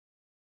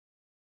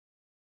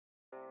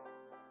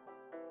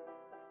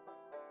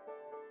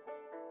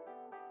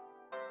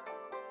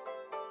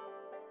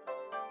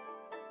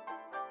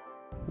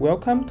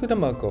Welcome to the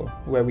Merkle,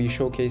 where we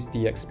showcase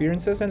the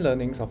experiences and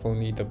learnings of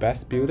only the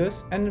best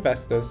builders and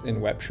investors in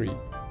Web3.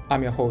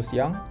 I'm your host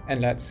Yang, and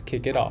let's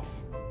kick it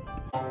off.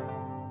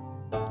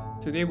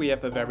 Today we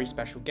have a very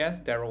special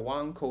guest, Darryl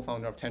Wang,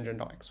 co-founder of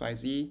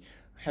Tangent.xyz.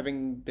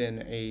 Having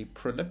been a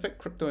prolific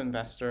crypto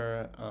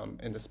investor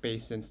in the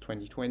space since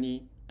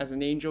 2020, as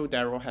an angel,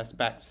 Darryl has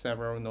backed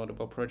several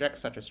notable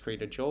projects such as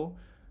Trader Joe.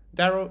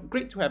 Darryl,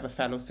 great to have a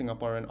fellow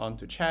Singaporean on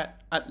to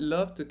chat. I'd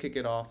love to kick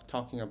it off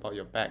talking about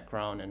your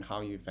background and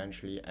how you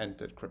eventually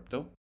entered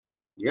crypto.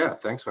 Yeah,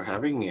 thanks for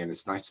having me, and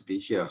it's nice to be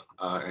here.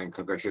 And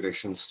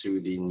congratulations to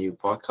the new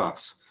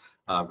podcast.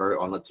 Very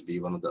honored to be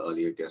one of the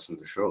earlier guests on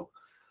the show.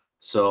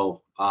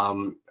 So,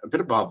 a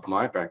bit about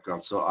my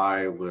background. So,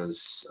 I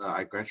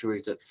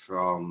graduated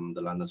from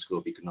the London School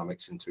of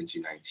Economics in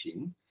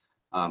 2019.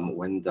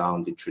 Went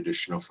down the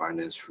traditional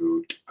finance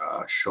route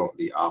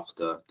shortly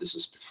after. This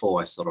is before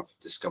I sort of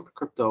discovered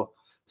crypto.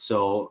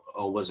 So,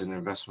 I was an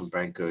investment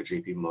banker at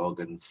JP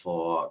Morgan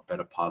for a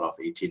better part of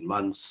 18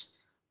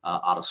 months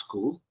out of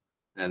school.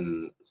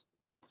 And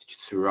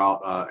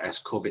throughout,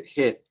 as COVID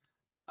hit,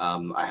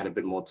 I had a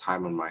bit more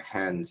time on my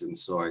hands, and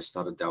so I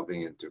started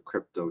delving into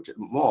crypto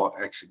more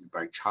actually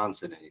by chance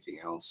than anything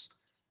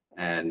else,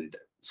 and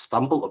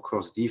stumbled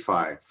across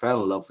DeFi,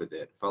 fell in love with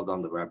it, fell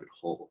down the rabbit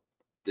hole.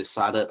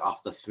 Decided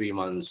after 3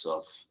 months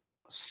of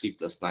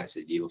sleepless nights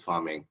at yield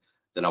farming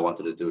that I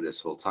wanted to do this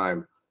full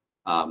time.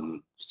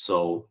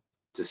 So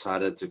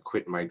decided to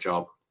quit my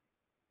job,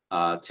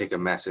 take a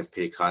massive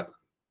pay cut,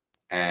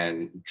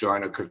 and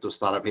join a crypto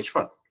startup hedge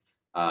fund.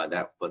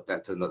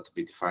 That turned out to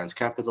be DeFiance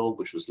Capital,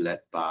 which was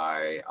led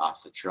by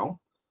Arthur Cheong,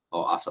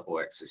 or Arthur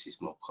OX as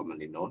he's more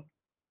commonly known.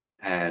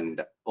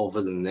 And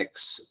over the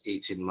next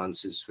 18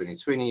 months since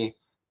 2020,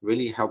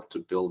 really helped to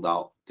build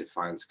out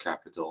Defiance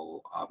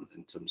Capital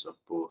in terms of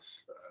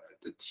both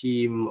the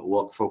team,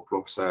 workflow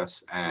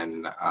process,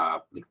 and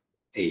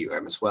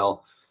AUM as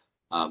well.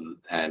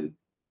 And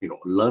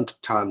learned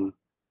a ton,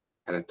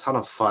 had a ton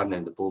of fun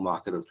in the bull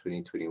market of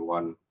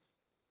 2021.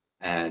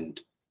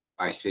 And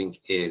I think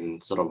in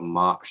sort of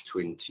March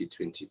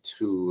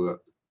 2022,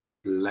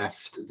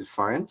 left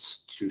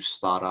Defiance to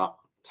start up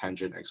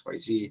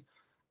Tangent.xyz,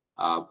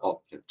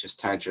 or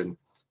just Tangent,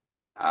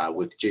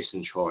 with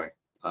Jason Choi,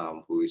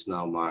 who is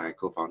now my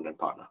co-founder and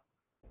partner.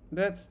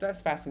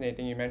 That's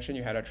fascinating. You mentioned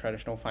you had a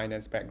traditional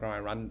finance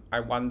background. I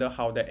wonder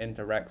how that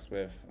interacts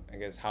with, I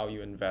guess, how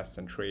you invest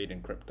and trade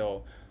in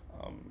crypto.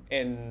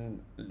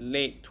 In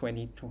late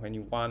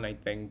 2021, I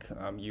think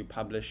you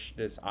published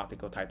this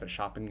article titled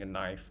Sharpening a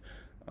Knife,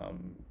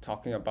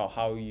 talking about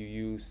how you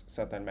use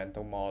certain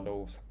mental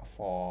models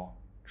for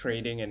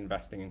trading and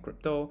investing in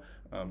crypto,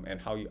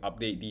 and how you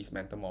update these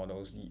mental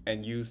models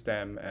and use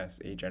them as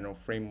a general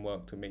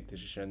framework to make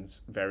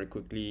decisions very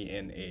quickly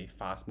in a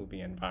fast-moving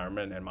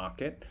environment and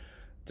market,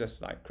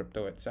 just like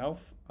crypto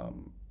itself.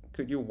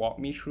 Could you walk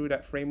me through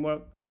that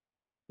framework?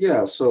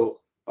 Yeah,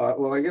 so,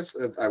 well, I guess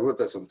I wrote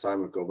that some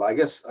time ago, but I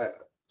guess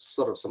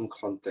sort of some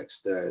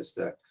context there is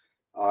that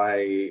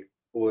I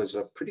was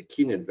a pretty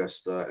keen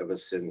investor ever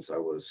since I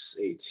was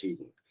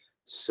 18.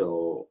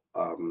 So,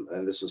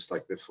 and this was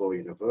like before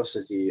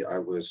university, I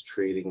was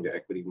trading the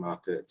equity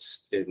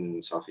markets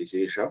in Southeast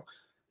Asia.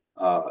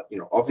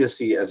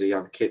 Obviously, as a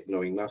young kid,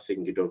 knowing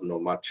nothing, you don't know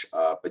much,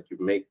 but you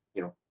make,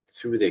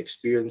 through the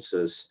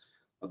experiences,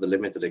 or the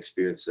limited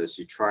experiences,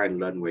 you try and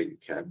learn where you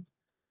can.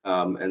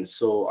 And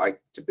so I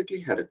typically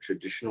had a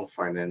traditional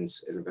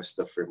finance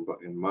investor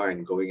framework in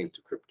mind going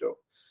into crypto.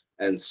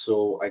 And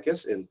so I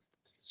guess in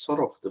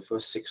sort of the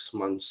first 6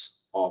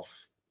 months of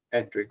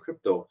entering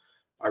crypto,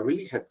 I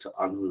really had to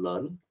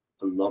unlearn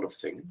a lot of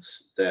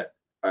things that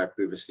I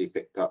previously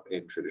picked up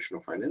in traditional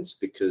finance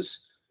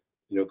because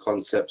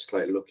concepts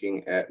like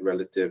looking at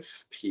relative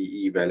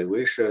PE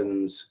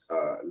valuations,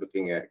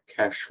 looking at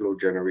cash flow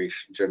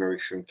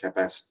generation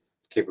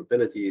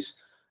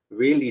capabilities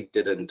really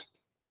didn't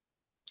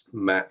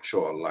match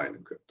or align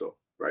in crypto,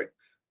 right?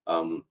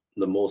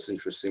 The most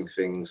interesting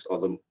things, or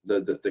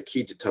the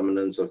key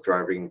determinants of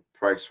driving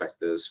price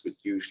factors, would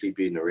usually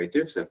be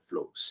narratives and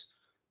flows.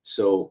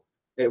 So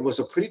it was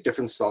a pretty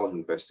different style of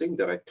investing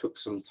that I took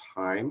some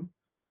time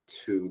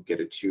to get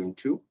attuned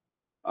to.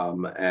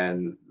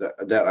 And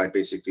that I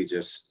basically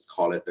just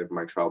call it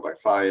my trial by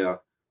fire.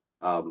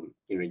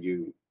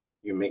 You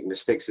make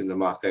mistakes in the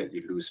market,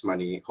 you lose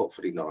money,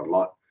 hopefully not a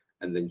lot,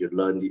 and then you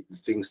learn the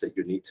things that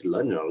you need to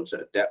learn in order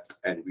to adapt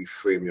and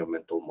reframe your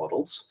mental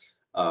models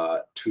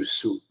to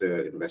suit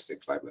the investing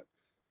climate.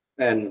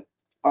 And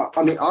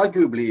I mean,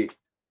 arguably,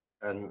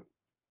 and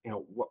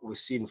what we've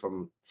seen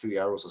from Three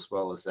Arrows as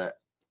well is that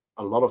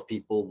a lot of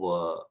people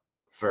were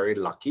very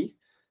lucky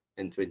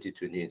in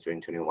 2020 and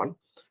 2021.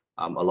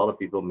 A lot of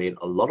people made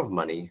a lot of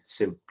money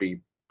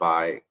simply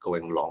by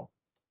going long.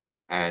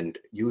 And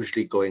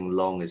usually going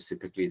long is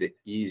typically the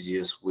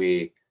easiest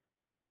way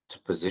to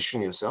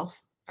position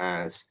yourself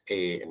as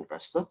a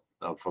investor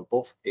for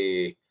both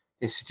a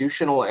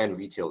institutional and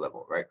retail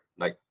level, right?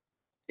 Like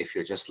if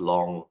you're just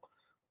long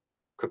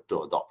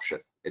crypto adoption,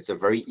 it's a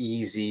very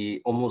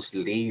easy, almost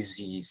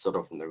lazy sort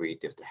of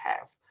narrative to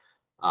have.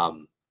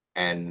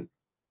 And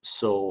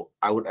so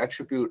I would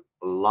attribute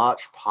a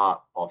large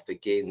part of the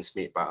gains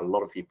made by a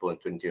lot of people in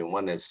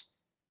 2021 is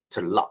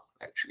to luck,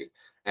 actually.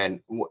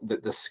 And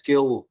the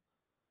skill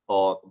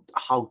or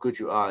how good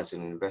you are as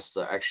an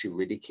investor actually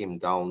really came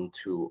down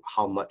to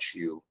how much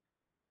you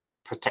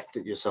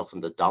protected yourself from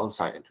the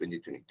downside in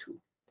 2022.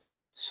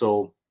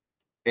 So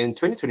in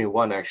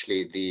 2021,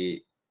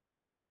 actually,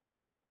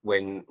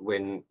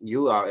 when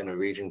you are in a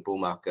raging bull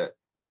market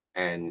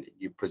and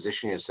you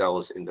position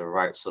yourselves in the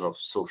right sort of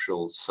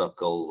social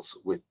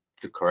circles with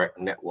the correct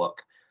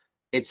network,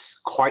 it's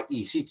quite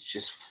easy to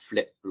just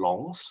flip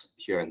longs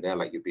here and there.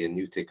 Like, you'll be a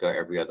new ticker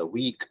every other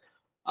week.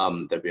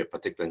 There'll be a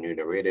particular new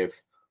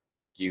narrative.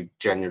 You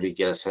generally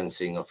get a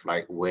sensing of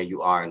like where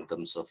you are in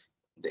terms of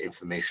the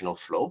informational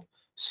flow.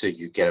 So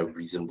you get a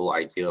reasonable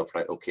idea of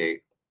like,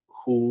 okay,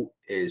 who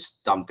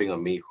is dumping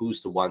on me?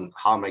 Who's the one?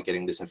 How am I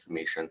getting this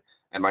information?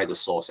 Am I the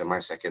source? Am I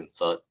second,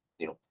 third,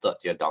 third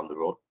year down the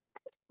road?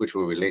 Which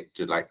will relate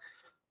to like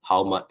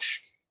how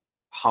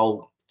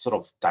sort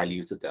of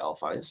diluted the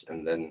alpha is.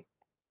 And then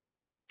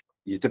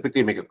you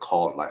typically make a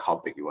call on like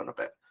how big you want to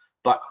bet.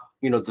 But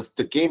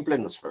the game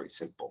plan was very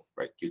simple,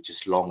 right? You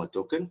just long a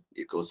token,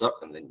 it goes up,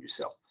 and then you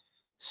sell.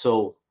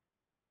 So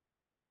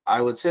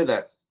I would say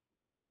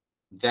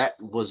that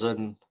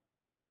wasn't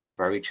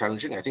very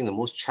challenging. I think the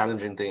most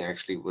challenging thing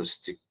actually was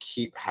to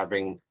keep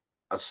having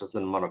a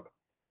certain amount of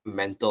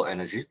mental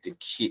energy to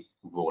keep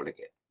rolling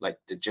it, like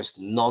to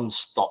just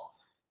non-stop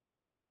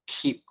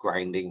keep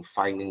grinding,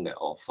 finding the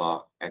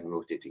alpha and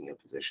rotating your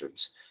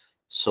positions.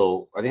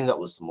 So I think that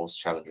was the most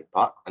challenging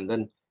part. And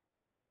then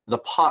the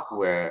part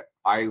where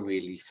I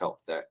really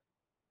felt that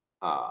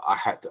I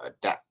had to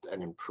adapt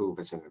and improve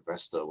as an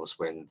investor was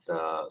when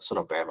the sort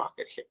of bear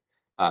market hit.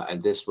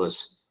 And this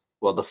was,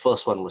 well, the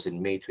first one was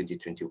in May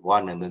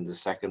 2021, and then the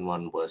second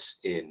one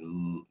was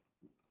in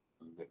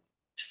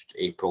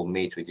April,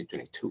 May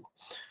 2022.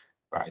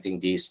 Right? I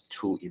think these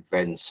two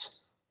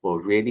events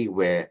were really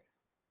where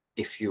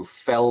if you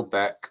fell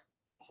back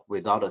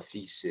without a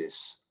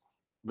thesis,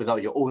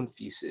 without your own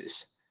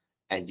thesis,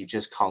 and you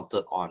just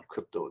counted on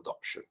crypto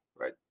adoption,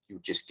 right, you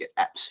just get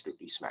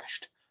absolutely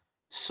smashed.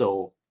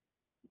 So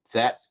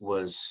that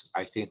was,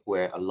 I think,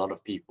 where a lot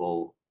of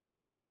people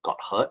got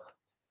hurt,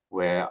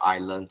 where I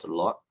learned a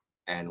lot,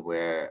 and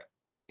where,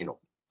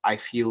 I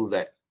feel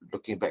that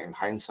looking back in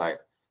hindsight,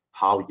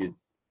 how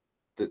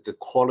the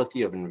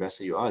quality of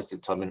investor you are is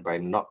determined by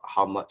not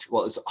how much,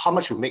 well, it's how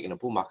much you make in a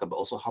bull market, but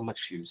also how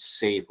much you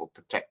save or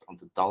protect on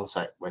the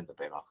downside when the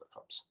bear market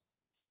comes.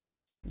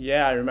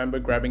 Yeah, I remember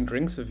grabbing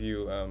drinks with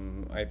you.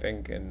 I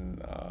think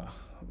in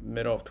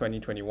middle of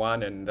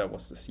 2021, and that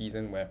was the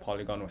season where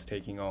Polygon was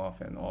taking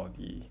off and all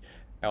the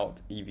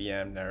alt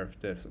EVM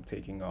narratives were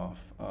taking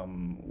off.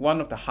 One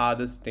of the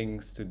hardest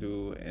things to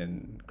do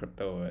in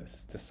crypto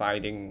is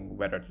deciding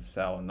whether to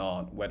sell or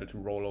not, whether to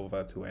roll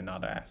over to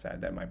another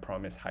asset that might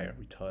promise higher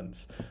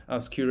returns. I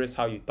was curious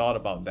how you thought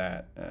about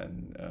that,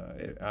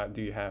 and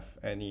do you have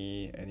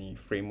any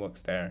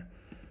frameworks there?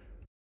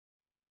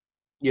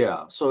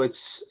 Yeah, so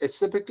it's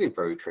typically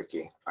very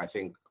tricky. I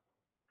think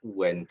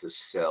when to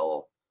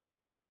sell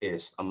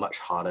is a much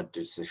harder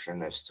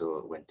decision as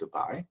to when to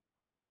buy.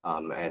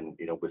 And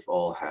we've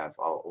all have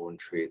our own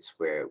trades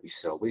where we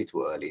sell way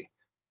too early,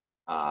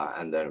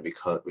 and then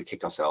we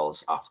kick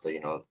ourselves after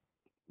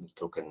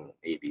token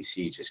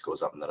ABC just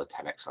goes up another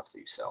 10x after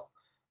you sell.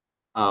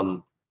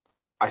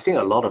 I think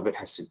a lot of it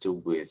has to do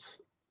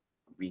with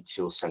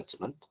retail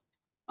sentiment.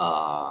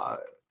 Uh,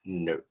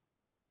 no,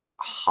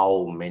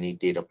 how many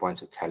data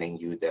points are telling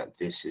you that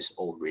this is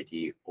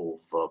already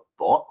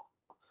overbought.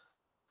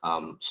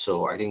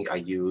 So I think I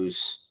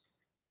use,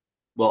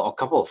 well, a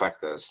couple of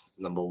factors.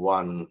 Number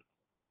one,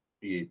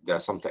 there are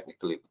some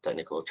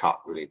technical chart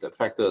related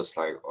factors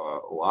like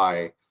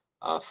OI,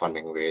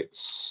 funding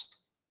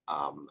rates,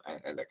 and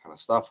that kind of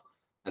stuff.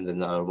 And then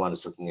the other one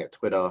is looking at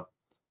Twitter,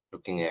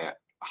 looking at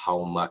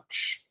how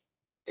much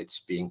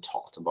it's being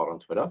talked about on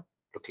Twitter,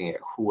 looking at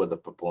who are the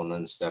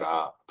proponents that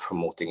are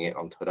promoting it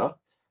on Twitter.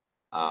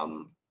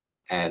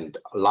 And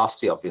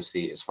lastly,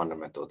 obviously, is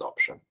fundamental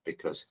adoption,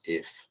 because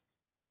if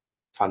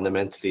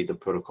fundamentally the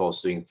protocol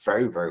is doing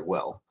very, very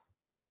well,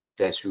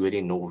 there's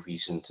really no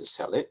reason to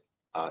sell it,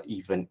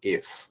 even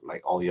if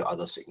like all your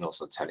other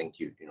signals are telling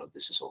you,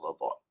 this is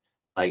overbought.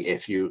 Like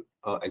if you,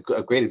 a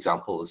great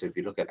example is if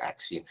you look at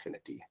Axie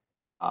Infinity,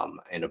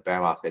 in a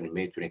bear market in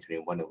May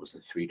 2021, it was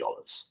at $3.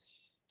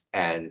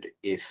 And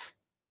if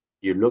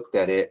you looked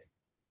at it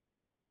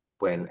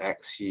when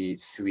Axie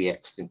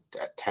 3x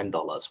at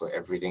 $10, where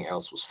everything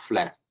else was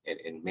flat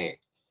in May,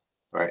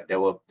 right? There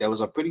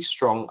was a pretty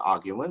strong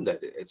argument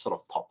that it sort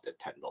of topped at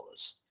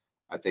 $10.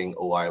 I think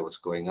OI was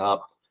going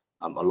up.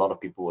 A lot of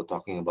people were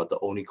talking about the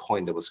only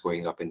coin that was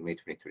going up in May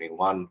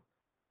 2021.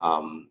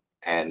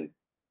 And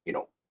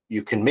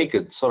you can make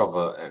a sort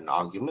of an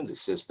argument that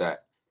says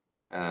that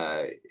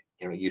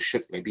you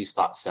should maybe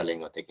start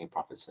selling or taking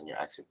profits on your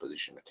exit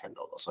position at $10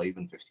 or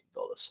even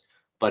 $15.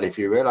 But if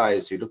you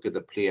realize, you look at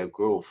the player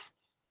growth,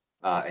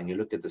 and you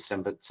look at the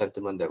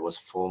sentiment that was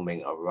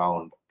forming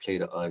around play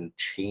to earn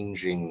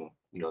changing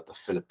the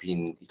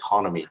Philippine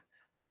economy,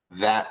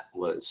 that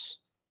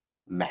was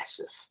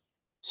massive.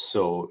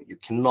 So you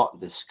cannot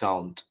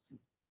discount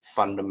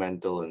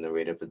fundamental and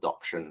narrative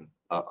adoption,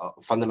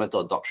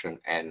 fundamental adoption,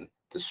 and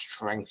the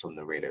strength of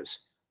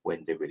narratives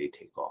when they really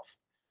take off.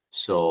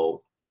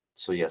 So,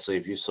 so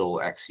if you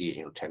sold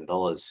XE,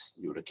 $10,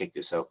 you would have kicked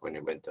yourself when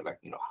it went to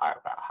high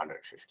about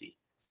 150.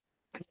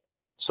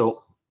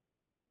 So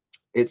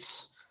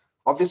it's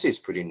obviously it's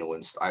pretty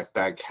nuanced.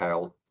 I've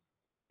held,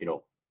 you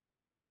know,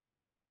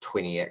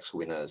 20x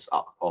winners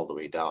up all the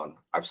way down.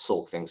 I've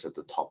sold things at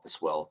the top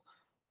as well.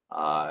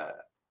 I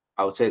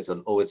would say it's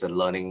always a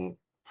learning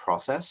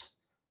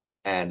process.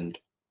 And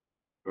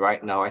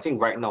right now, I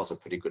think right now is a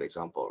pretty good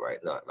example, right?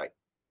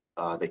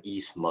 The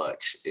ETH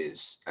merge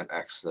is an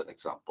excellent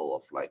example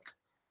of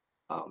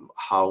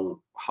how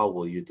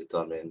will you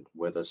determine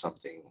whether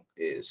something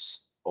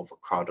is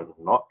overcrowded or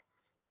not.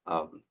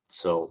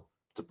 So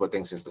to put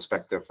things in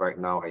perspective, right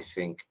now, I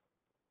think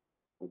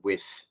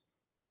with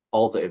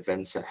all the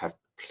events that have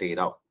played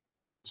out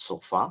so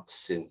far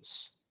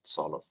since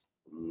sort of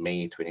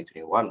May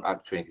 2021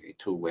 up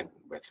 2022 when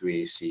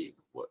 3AC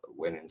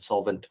went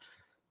insolvent,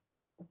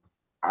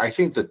 I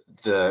think that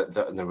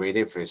the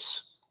narrative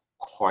is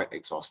quite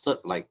exhausted.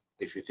 Like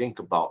if you think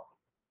about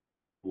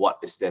what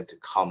is there to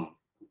come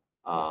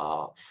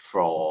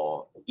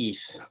for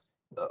ETH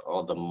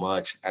or the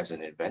merge as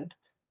an event,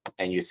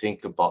 and you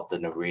think about the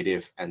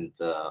narrative and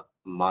the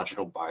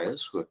marginal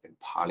buyers who have been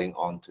piling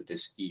onto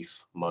this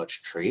ETH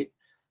merge trade,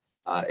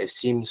 it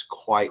seems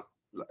quite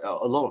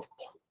a lot of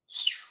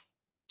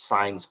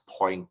signs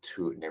point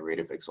to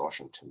narrative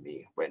exhaustion to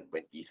me when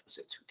ETH was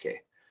at 2K.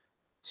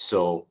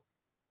 So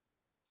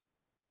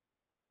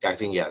I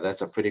think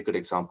that's a pretty good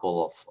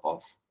example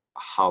of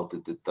how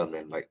to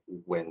determine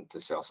when to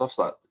sell stuff.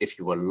 So if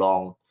you were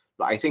long,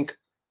 I think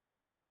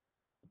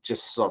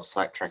just sort of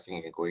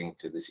sidetracking and going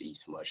into this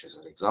ETH merge as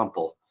an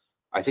example,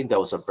 I think there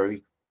was a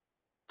very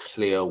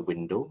clear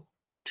window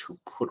to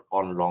put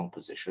on long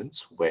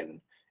positions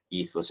when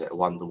ETH was at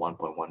 1 to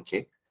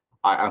 1.1K.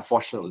 I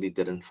unfortunately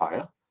didn't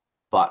fire,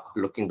 but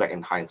looking back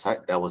in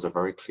hindsight, there was a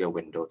very clear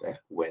window there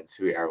when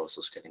Three Arrows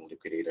was getting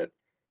liquidated,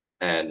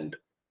 and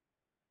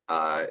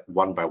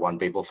one by one,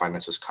 Babel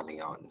Finance was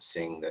coming out and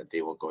saying that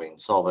they were going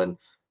insolvent,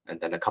 and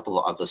then a couple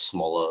of other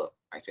smaller,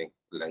 I think,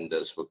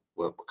 lenders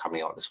were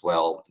coming out as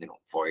well.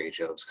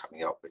 Voyager was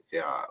coming out with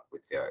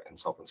their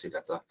insolvency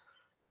letter,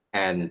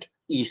 and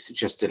ETH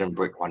just didn't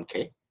break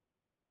 1K.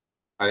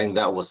 I think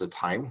that was a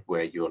time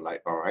where you're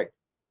like, all right,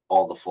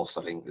 all the forced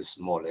selling is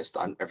more or less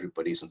done.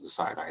 Everybody's on the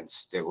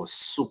sidelines. There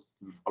was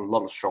a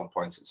lot of strong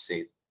points that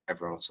say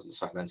everyone's on the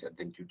sidelines, and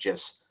then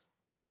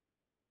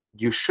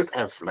you should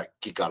have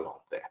giga long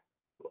there.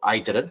 I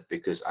didn't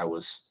because I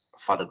was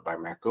flooded by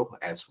macro,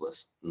 as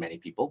was many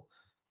people.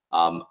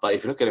 But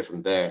if you look at it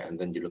from there, and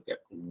then you look at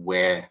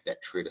where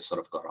that trade has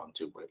sort of got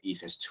onto, where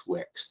ETH is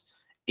 2x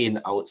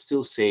in, I would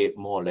still say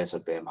more or less a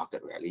bear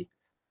market rally.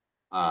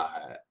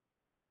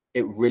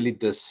 It really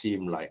does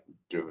seem like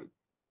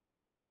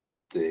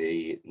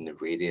the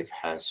narrative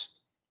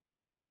has,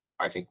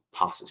 I think,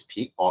 passed its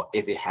peak, or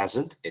if it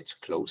hasn't, it's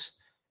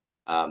close.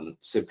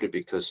 Simply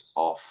because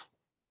of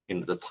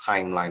the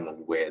timeline of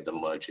where the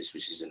merge is,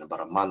 which is in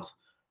about a month.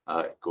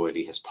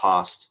 Goerli has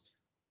passed,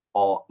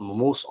 or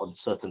most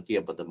uncertainty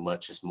about the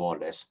merge is more or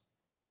less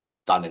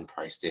done and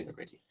priced in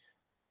already.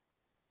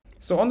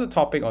 So on the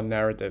topic on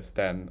narratives,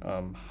 then,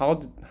 how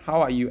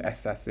are you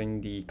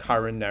assessing the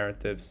current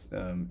narratives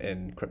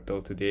in crypto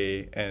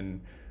today,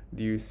 and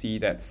do you see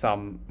that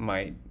some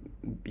might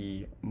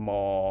be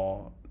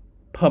more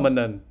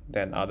permanent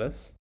than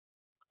others?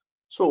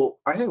 So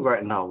I think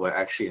right now we're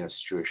actually in a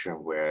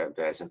situation where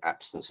there's an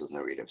absence of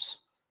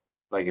narratives.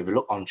 Like if you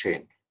look on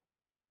chain,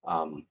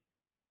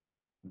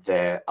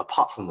 there,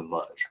 apart from the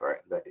merge,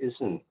 right, there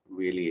isn't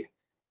really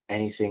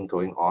anything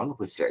going on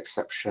with the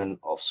exception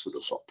of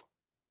SudoSwap.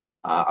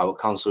 I would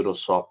count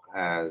SudoSwap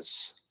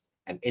as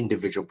an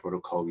individual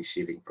protocol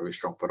receiving very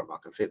strong product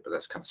market fit, but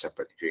that's kind of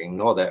separate. If you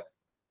ignore that,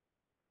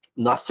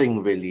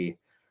 nothing really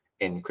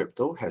in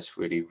crypto has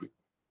really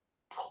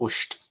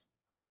pushed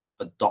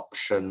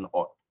adoption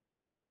or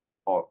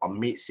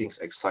made things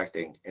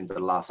exciting in the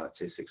last, I'd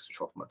say, 6 to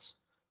 12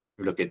 months. If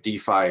you look at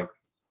DeFi,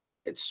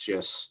 it's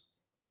just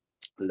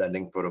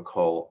lending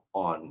protocol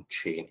on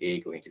chain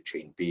A going to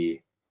chain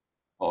B,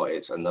 or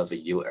it's another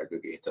yield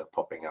aggregator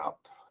popping up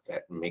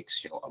that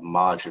makes a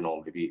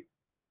marginal, maybe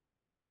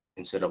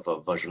instead of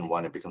a version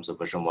 1, it becomes a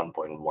version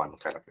 1.1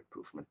 kind of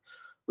improvement,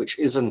 which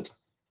isn't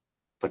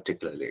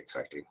particularly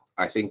exciting.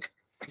 I think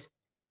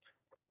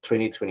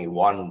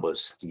 2021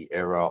 was the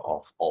era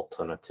of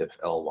alternative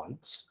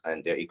L1s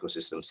and their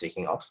ecosystems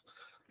taking off.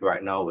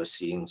 Right now, we're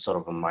seeing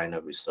sort of a minor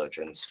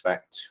resurgence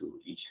back to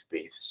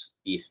ETH-based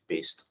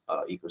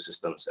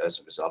ecosystems as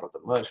a result of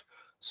the merge.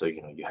 So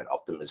you had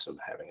Optimism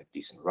having a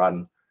decent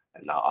run,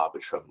 and now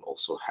Arbitrum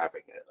also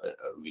having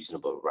a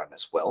reasonable run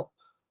as well.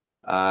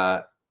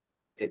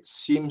 It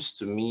seems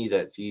to me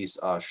that these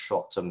are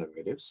short-term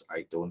narratives.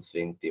 I don't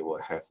think they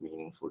will have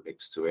meaningful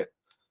legs to it.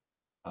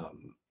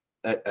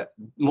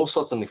 most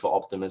certainly for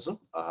optimism.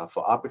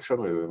 For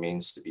Arbitrum, it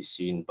remains to be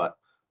seen, but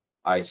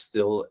I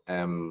still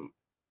am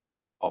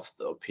of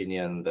the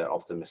opinion that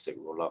optimistic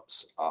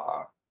rollups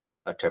are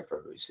a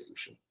temporary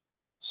solution.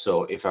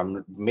 So if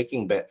I'm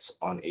making bets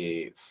on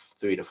a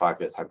 3 to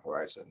 5 year time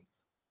horizon,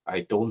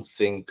 I don't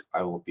think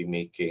I will be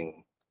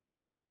making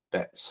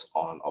bets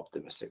on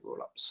optimistic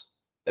rollups.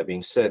 That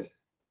being said,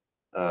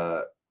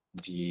 the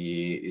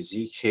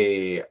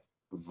ZK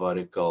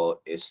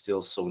vertical is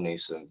still so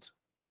nascent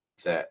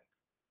that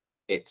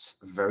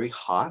it's very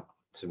hard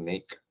to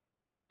make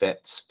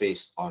bets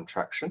based on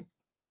traction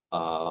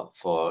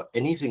for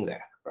anything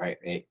there, right?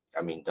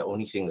 I mean, the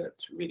only thing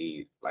that's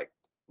really like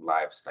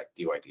live is like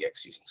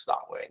DYDX using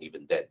Starware, and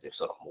even then they've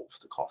sort of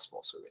moved to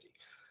Cosmos already.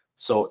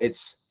 So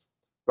it's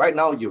right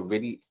now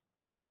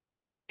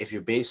if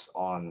you're based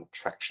on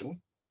traction,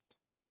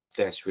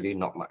 there's really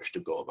not much to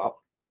go about,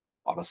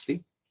 honestly.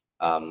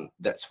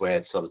 That's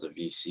where sort of the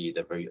VC,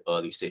 the very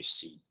early stage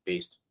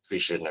seed-based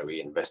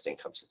visionary investing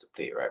comes into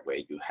play, right? Where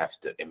you have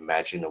to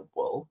imagine a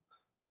world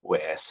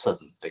where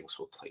certain things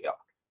will play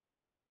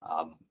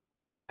out.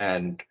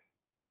 And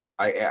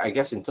I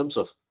guess in terms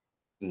of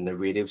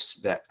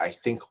narratives that I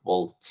think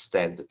will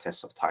stand the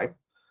test of time,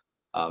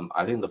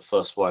 I think the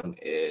first one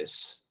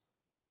is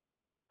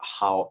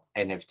how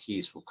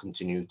NFTs will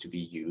continue to be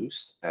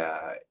used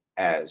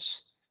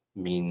as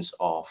means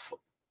of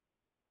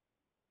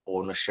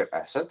ownership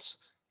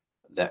assets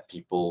that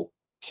people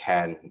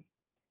can,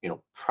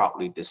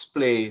 proudly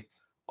display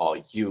or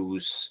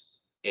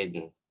use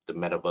in the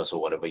metaverse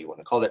or whatever you want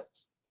to call it.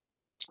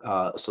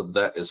 So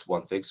that is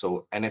one thing.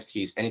 So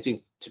NFTs, anything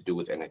to do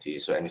with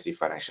NFTs, so NFT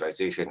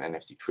financialization,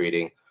 NFT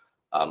trading,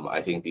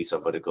 I think these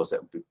are verticals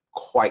that would be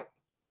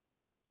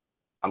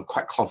I'm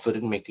quite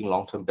confident making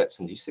long-term bets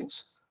in these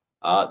things.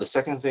 The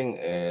second thing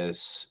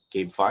is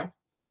GameFi,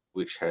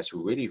 which has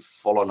really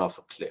fallen off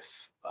a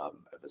cliff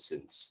ever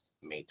since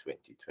May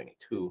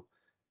 2022.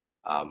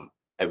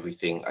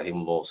 Everything, I think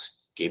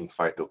most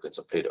GameFi tokens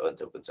or play-to-earn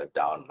tokens are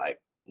down like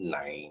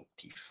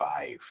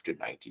 95 to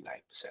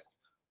 99%.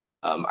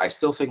 I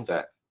still think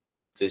that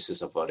this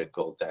is a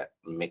vertical that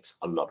makes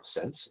a lot of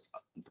sense,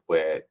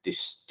 where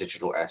these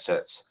digital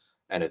assets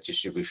and a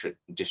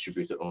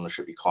distributed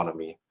ownership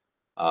economy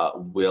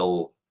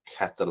will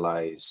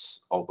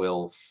catalyze or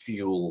will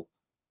fuel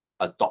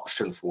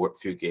adoption for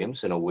Web3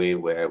 games in a way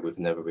where we've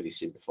never really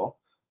seen before.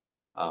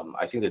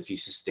 I think the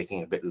thesis is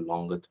taking a bit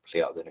longer to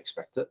play out than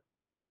expected,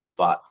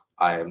 but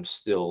I am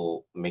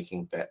still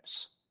making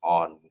bets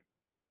on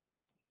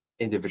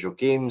individual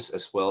games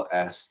as well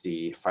as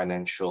the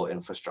financial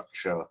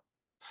infrastructure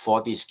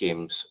for these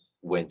games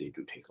when they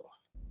do take off.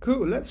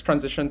 Cool. Let's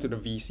transition to the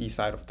VC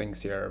side of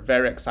things here.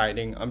 Very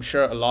exciting. I'm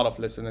sure a lot of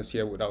listeners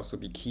here would also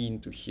be keen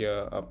to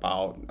hear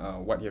about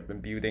what you've been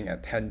building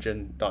at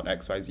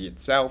Tangent.xyz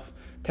itself.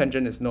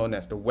 Tangent is known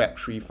as the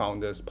Web3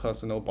 founder's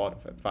personal board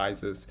of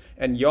advisors,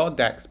 and your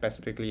deck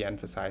specifically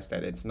emphasized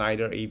that it's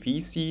neither a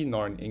VC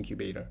nor an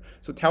incubator.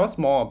 So tell us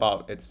more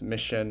about its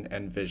mission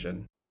and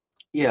vision.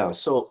 Yeah,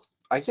 so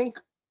I think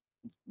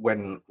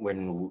when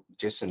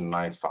Jason and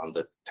I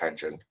founded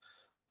Tangent,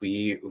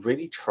 we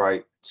really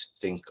tried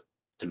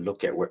to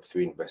look at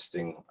Web3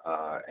 investing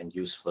and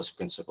use first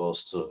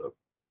principles to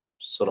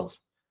sort of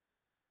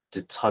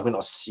determine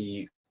or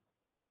see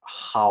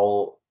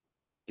how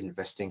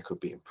investing could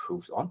be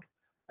improved on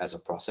as a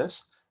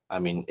process. I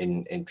mean,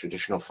 in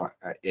traditional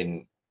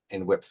in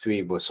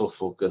Web3, we're so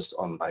focused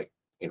on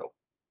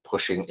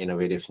pushing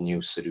innovative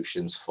new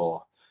solutions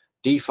for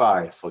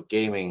DeFi, for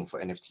gaming, for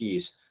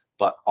NFTs.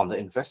 But on the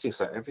investing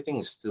side, everything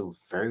is still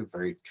very,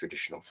 very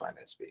traditional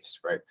finance based,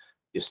 right?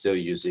 You're still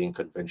using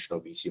conventional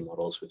VC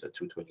models with a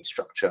 220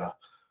 structure.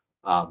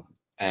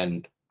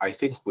 And I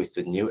think with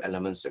the new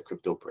elements that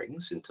crypto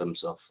brings in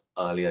terms of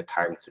earlier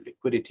time to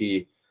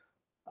liquidity,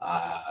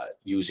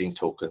 using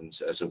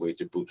tokens as a way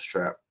to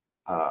bootstrap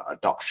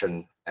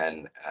adoption,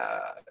 and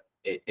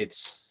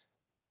it's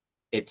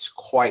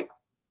quite,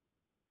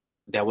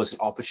 there was an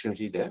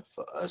opportunity there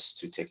for us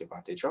to take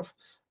advantage of.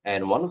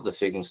 And one of the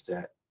things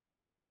that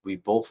we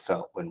both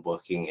felt when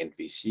working in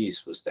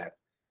VCs was that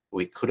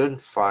we couldn't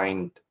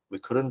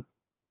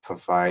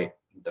provide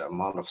the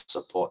amount of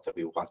support that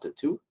we wanted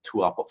to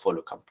our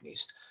portfolio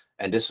companies.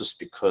 And this was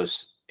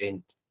because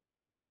in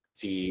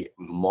the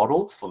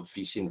model for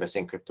VC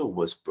investing in crypto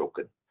was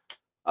broken.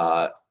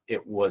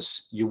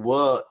 You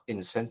were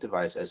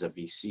incentivized as a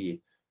VC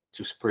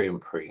to spray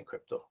and pray in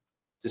crypto.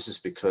 This is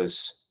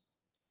because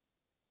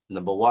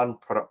number one,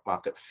 product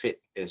market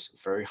fit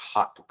is very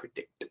hard to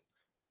predict.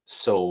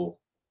 So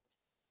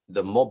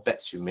the more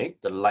bets you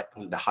make, the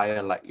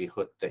higher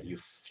likelihood that you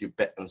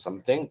bet on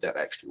something that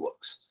actually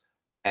works.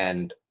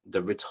 And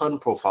the return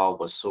profile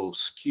was so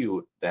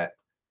skewed that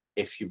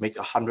if you make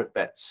 100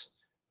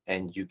 bets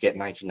and you get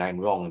 99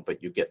 wrong,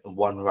 but you get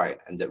one right,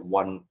 and that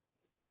one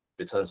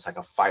returns like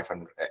a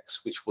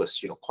 500x, which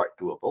was quite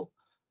doable,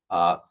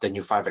 then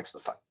you 5x the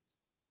fund.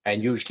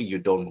 And usually you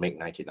don't make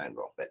 99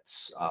 wrong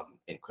bets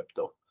in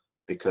crypto,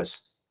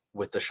 because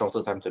with the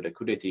shorter time to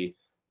liquidity,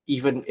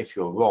 even if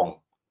you're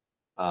wrong,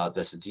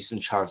 there's a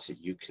decent chance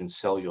that you can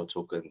sell your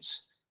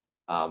tokens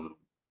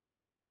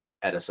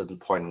at a certain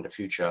point in the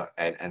future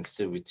and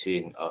still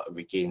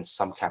regain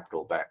some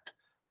capital back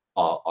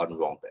on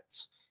wrong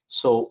bets.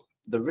 So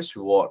the risk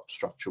reward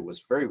structure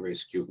was very, very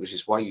skewed, which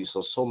is why you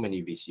saw so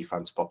many VC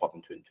funds pop up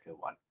in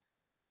 2021.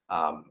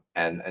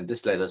 And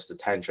this led us to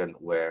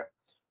Tangent, where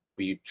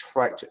we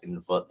tried to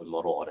invert the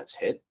model on its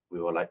head. We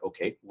were like,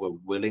 okay, we're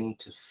willing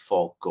to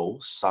forego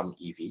some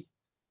EV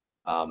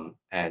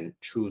and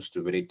choose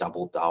to really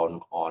double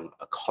down on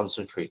a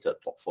concentrated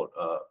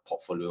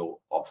portfolio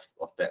of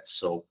bets.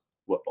 So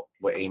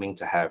we're aiming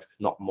to have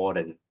not more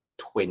than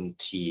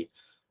 20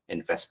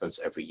 investments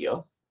every year,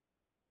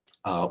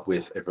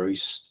 with a very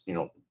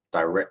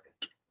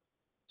direct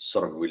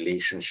sort of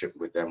relationship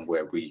with them,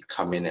 where we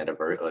come in at a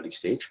very early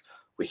stage.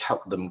 We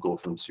help them go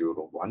from 0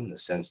 to 1, in the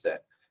sense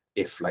that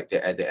if like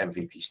they're at the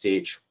MVP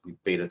stage, we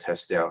beta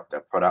test their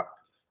product.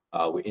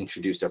 We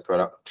introduce their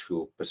product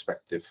to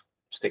prospective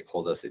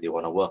stakeholders that they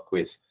want to work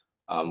with.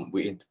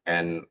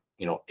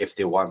 If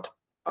they want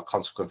a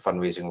consequent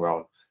fundraising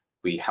round,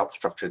 we help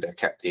structure their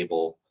cap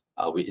table.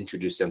 We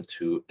introduce them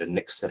to the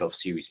next set of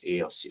Series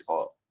A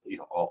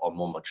or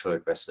more mature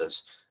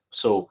investors.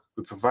 So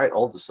we provide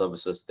all the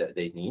services that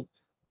they need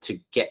to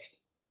get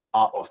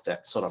out of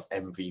that sort of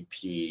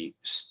MVP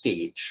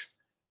stage,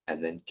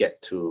 and then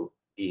get to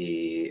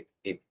a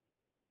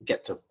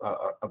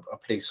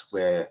place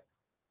where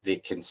they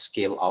can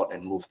scale out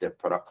and move their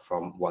product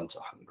from 1 to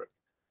 100.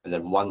 And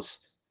then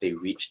once they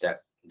reach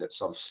that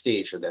sort of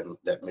stage, and then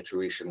that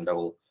maturation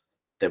level,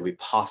 then we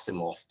pass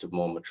them off to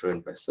more mature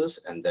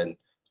investors, and then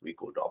we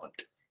go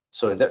dormant.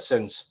 So in that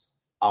sense,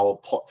 our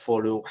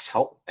portfolio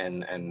help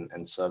and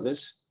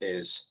service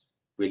is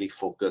really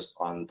focused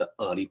on the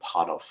early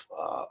part of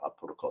a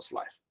protocol's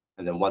life.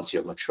 And then once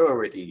you're mature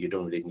already, you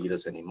don't really need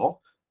us anymore.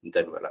 And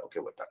then we're like, okay,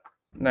 we're done.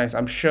 Nice.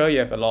 I'm sure you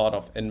have a lot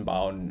of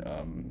inbound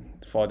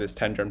for this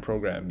Tangent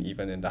program,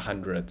 even in the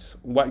hundreds.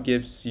 What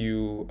gives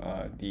you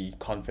the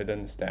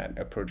confidence that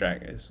a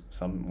project is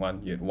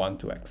someone you'd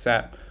want to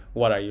accept?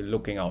 What are you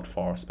looking out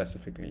for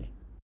specifically?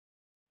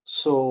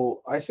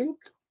 So I think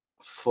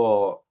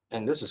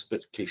and this is a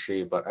bit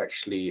cliche, but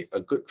actually a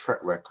good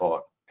track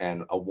record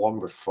and a warm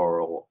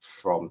referral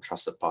from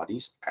trusted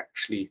parties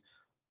actually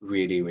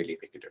really, really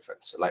make a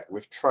difference. Like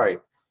we've tried,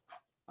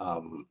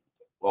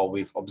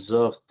 we've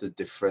observed the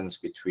difference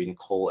between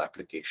cold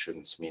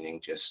applications,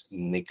 meaning just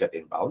naked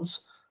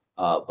inbounds,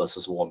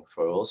 versus warm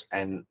referrals,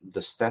 and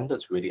the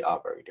standards really are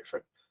very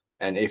different.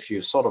 And if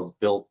you sort of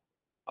built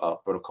a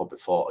protocol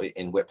before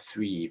in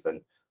Web3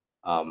 even,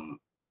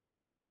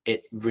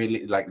 it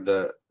really, like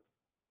the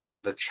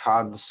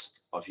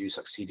chance of you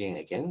succeeding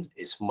again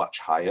is much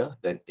higher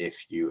than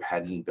if you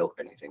hadn't built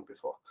anything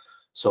before.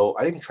 So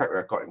I think track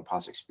record and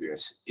past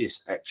experience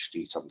is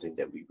actually something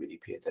that we really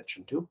pay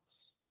attention to.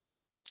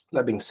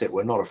 That being said,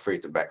 we're not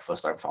afraid to back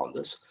first-time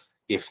founders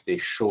if they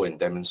show and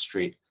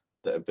demonstrate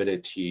the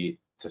ability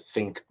to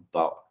think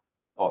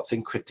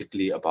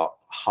critically about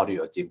how do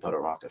you attain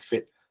product market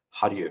fit,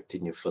 how do you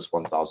obtain your first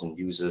 1,000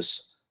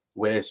 users,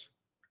 where's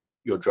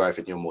your drive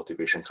and your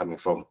motivation coming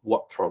from,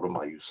 what problem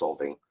are you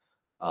solving,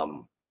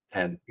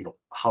 and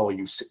how are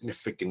you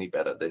significantly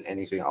better than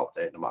anything out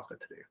there in the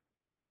market today.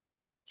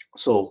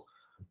 So,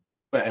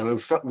 and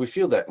we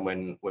feel that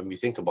when we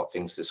think about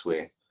things this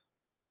way,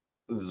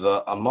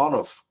 the amount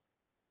of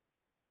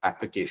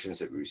applications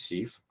that we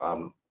receive,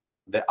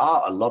 there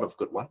are a lot of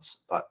good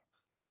ones, but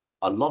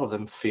a lot of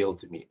them fail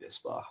to meet this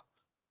bar.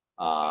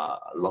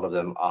 A lot of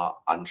them are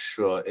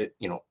unsure.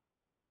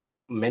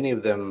 Many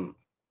of them,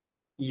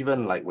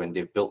 even like when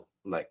they built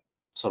like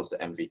sort of the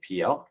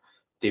MVP out,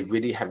 they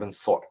really haven't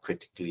thought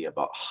critically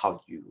about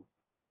how you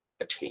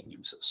attain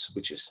users,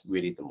 which is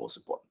really the most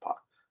important part.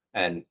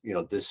 And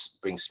this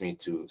brings me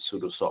to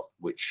SudoSwap,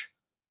 which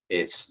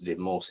is the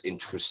most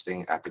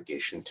interesting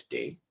application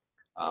today,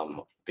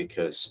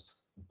 because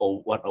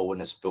what Owen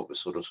has built with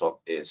SudoSwap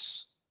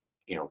is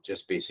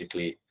just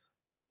basically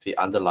the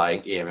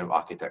underlying AMM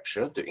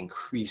architecture to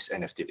increase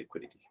NFT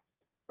liquidity,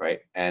 right?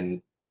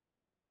 And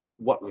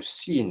what we've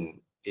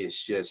seen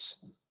is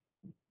just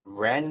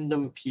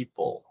random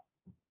people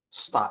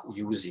start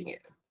using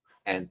it,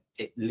 and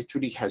it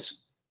literally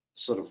has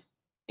sort of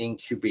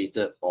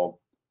incubated or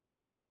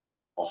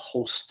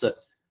hosted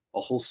a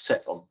whole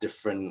set of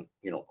different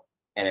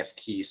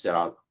NFTs that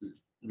are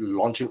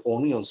launching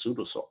only on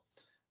SudoSwap,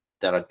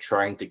 that are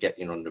trying to get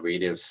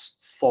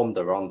narratives formed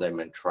around them,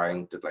 and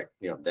trying to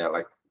they're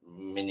like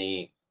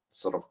mini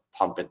sort of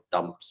pump and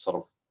dump sort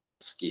of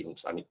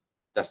schemes. I mean,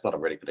 that's not a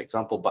very good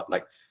example, but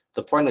like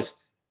the point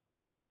is,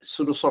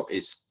 SudoSwap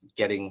is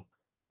getting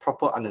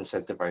proper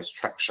unincentivized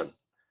traction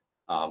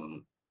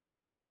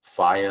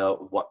via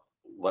what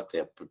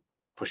they're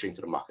pushing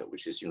to the market,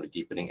 which is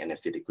deepening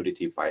NFT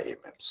liquidity via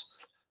AMMs.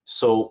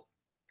 So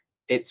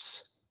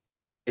it's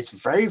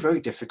very,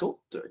 very difficult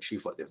to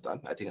achieve what they've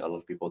done. I think a lot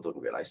of people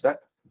don't realize that.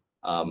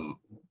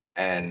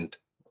 And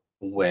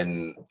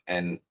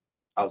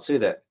I would say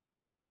that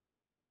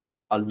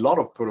a lot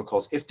of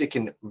protocols, if they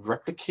can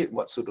replicate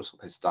what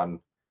SudoSwap has done,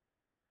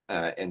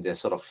 in their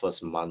sort of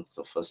first month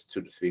or first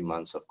 2 to 3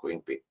 months of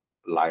going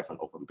live on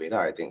open beta,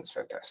 I think it's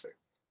fantastic.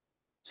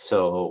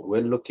 So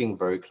we're looking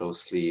very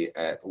closely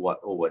at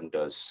what Owen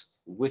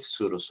does with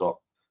SudoSwap.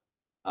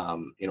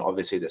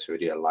 Obviously there's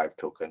already a live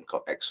token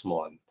called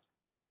XMON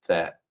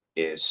that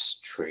is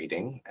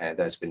trading and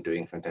that's been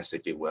doing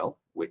fantastically well,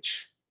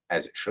 which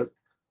as it should.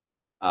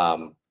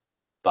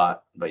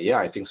 But yeah,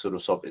 I think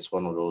SudoSwap is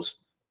one of those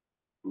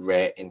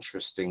rare,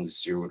 interesting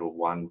 0 to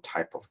 1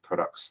 type of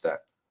products that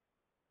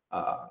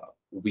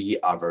we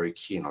are very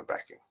keen on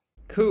backing.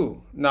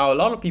 Cool. Now, a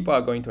lot of people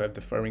are going to have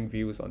differing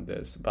views on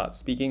this, but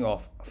speaking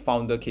of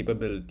founder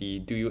capability,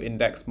 do you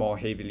index more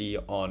heavily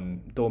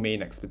on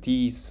domain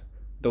expertise,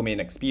 domain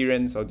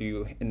experience, or do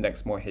you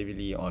index more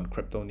heavily on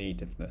crypto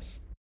nativeness?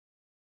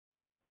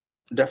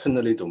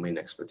 Definitely domain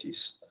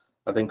expertise.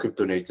 I think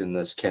crypto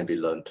nativeness can be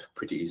learned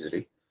pretty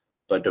easily,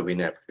 but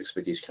domain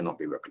expertise cannot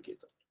be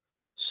replicated.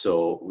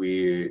 So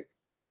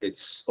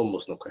it's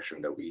almost no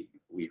question that we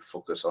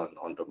focus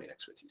on domain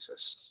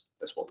expertise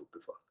as what we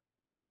prefer.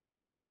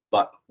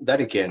 But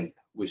then again,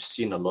 we've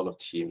seen a lot of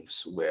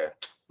teams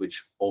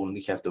which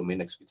only have domain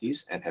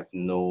expertise and have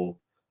no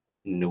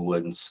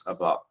nuance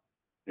about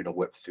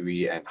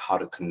Web3 and how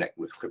to connect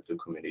with crypto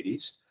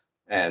communities,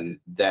 and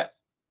that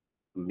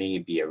may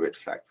be a red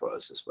flag for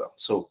us as well.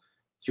 So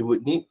you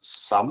would need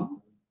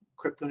some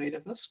crypto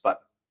nativeness, but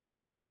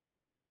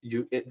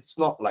it's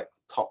not like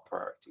top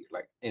priority.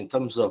 Like in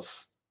terms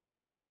of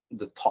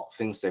the top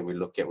things that we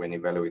look at when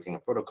evaluating a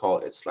protocol,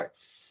 it's like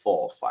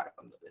 4 or 5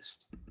 on the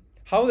list.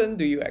 How then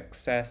do you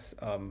access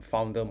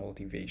founder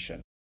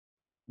motivation?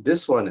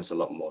 This one is a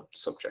lot more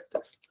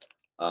subjective.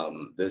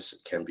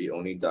 This can be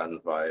only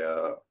done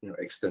via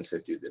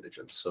extensive due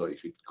diligence. So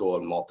if you go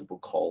on multiple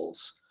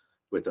calls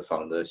with the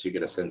founders, you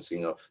get a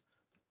sensing of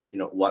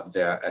what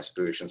their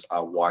aspirations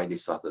are, why they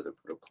started the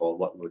protocol,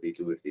 what will they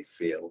do if they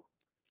fail,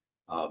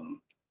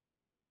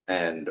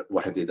 and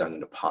what have they done in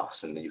the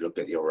past. And then you look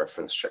at your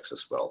reference checks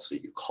as well. So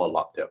you call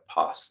up their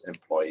past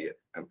employers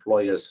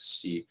to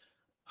see,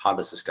 how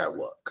does this guy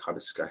work? How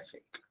does this guy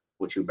think?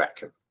 Would you back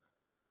him?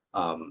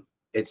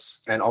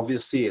 And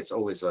obviously it's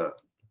always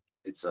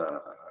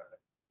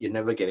you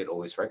never get it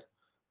always right.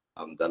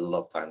 There are a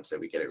lot of times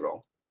that we get it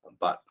wrong,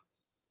 but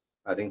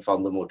I think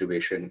founder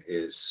motivation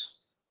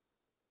is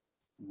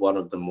one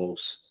of the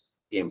most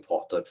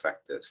important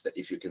factors that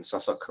if you can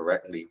suss out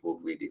correctly will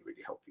really,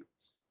 really help you.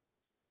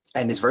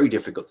 And it's very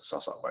difficult to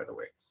suss out, by the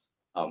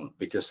way,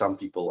 because some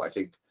people, I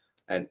think,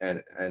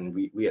 and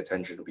we at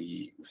Tangent,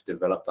 we've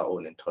developed our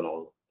own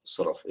internal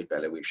sort of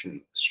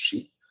evaluation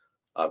sheet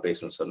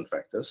based on certain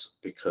factors,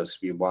 because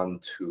we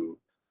want to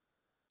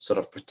sort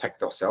of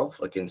protect ourselves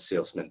against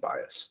salesman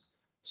bias.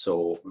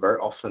 So very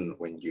often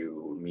when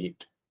you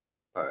meet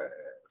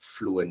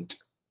fluent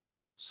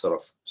sort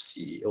of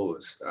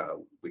CEOs,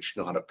 which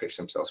know how to pitch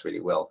themselves really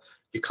well,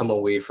 you come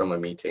away from a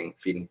meeting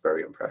feeling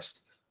very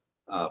impressed.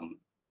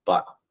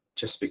 But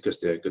just because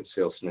they're a good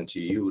salesman to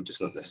you does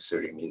not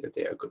necessarily mean that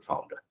they're a good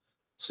founder.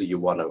 So you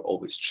want to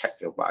always check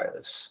your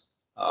bias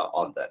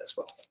on that as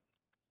well.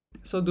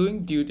 So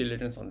doing due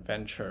diligence on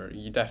venture,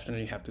 you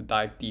definitely have to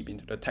dive deep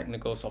into the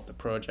technicals of the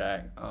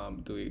project,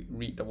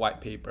 read the white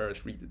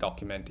papers, read the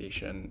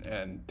documentation,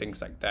 and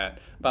things like that.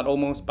 But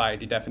almost by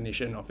the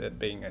definition of it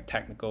being a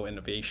technical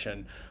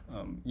innovation,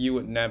 you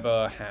would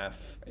never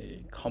have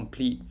a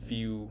complete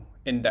view,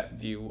 in-depth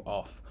view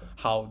of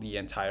how the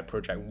entire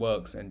project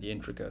works and the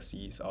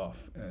intricacies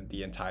of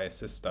the entire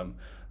system.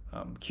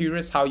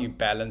 Curious how you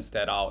balance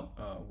that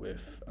out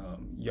with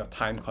your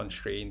time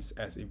constraints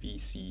as a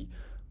VC,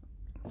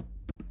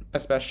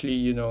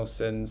 especially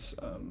since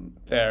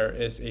there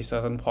is a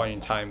certain point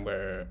in time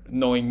where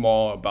knowing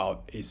more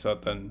about a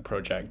certain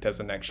project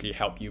doesn't actually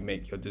help you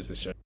make your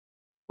decision.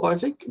 Well, I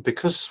think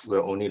because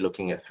we're only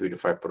looking at 3 to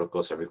 5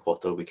 protocols every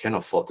quarter, we can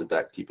afford to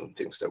dive deep in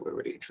things that we're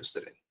really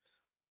interested in.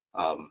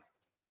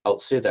 I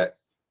would say that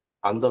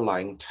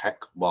underlying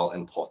tech, while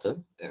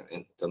important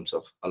in terms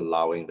of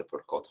allowing the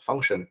protocol to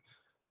function,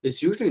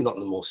 is usually not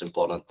the most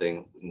important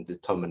thing in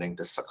determining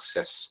the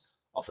success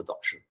of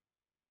adoption,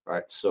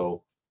 right?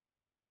 So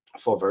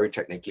for very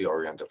technically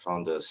oriented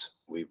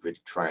founders, we really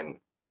try and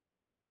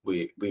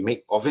we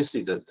make,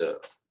 obviously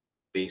the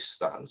base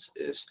stance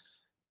is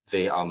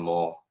they are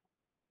more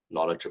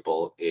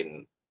knowledgeable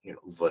in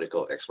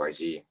vertical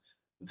XYZ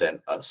than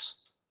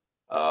us.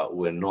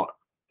 We're not,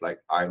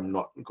 like, I'm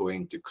not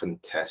going to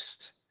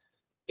contest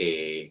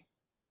a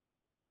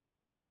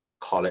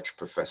college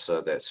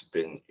professor that's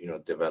been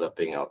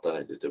developing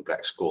alternative to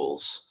black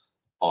skulls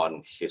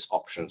on his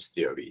options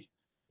theory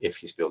if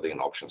he's building an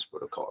options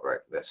protocol, right?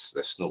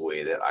 There's no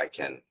way that I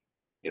can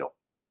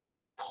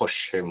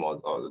push him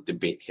or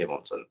debate him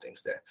on certain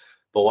things there.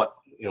 But what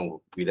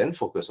we then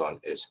focus on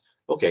is,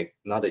 okay,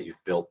 now that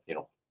you've built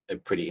a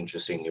pretty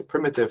interesting new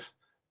primitive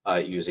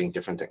using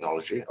different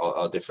technology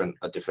or a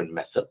different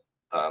method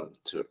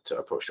to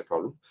approach the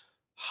problem,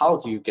 how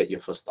do you get your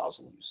first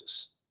 1,000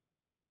 users?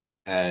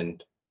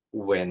 And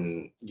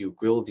when you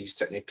grill these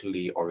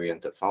technically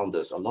oriented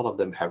founders, a lot of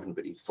them haven't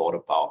really thought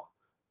about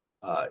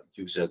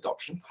user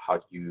adoption. How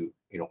do you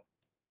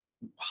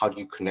how do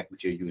you connect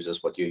with your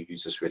users? What do your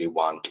users really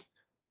want?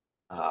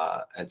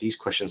 And these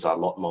questions are a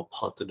lot more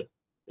pertinent,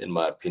 in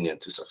my opinion,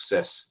 to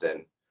success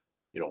than,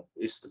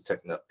 is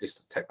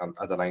the tech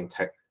underlying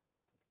tech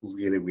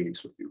really, really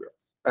superior?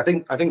 I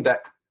think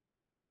that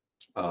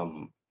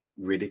um,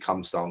 really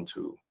comes down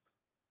to,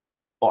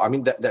 or I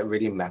mean that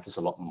really matters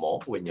a lot more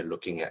when you're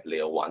looking at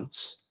layer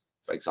ones,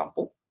 for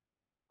example,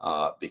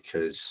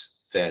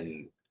 because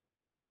then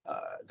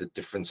the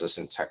differences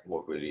in tech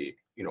will really,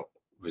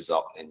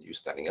 result in you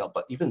standing out.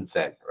 But even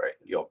then, right,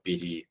 your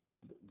BD,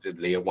 the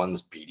layer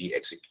one's BD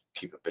execute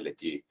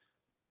capability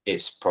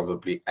is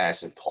probably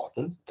as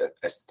important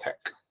as tech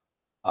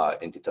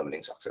in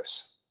determining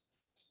success.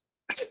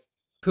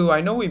 Cool. I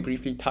know we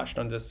briefly touched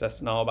on this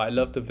just now, but I'd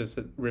love to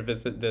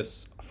revisit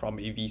this from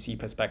a VC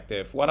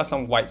perspective. What are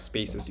some white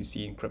spaces you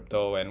see in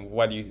crypto, and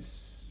what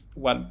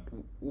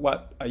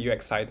are you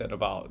excited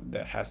about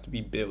that has to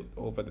be built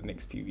over the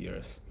next few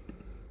years?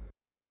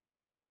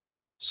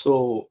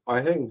 So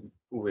I think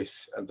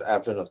with the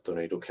advent of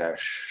tornado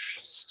cash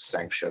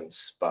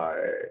sanctions by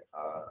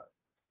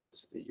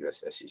is it the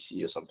US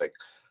SEC or something,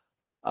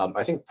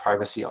 I think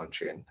privacy on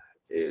chain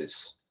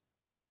is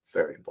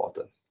very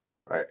important,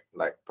 right?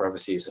 Like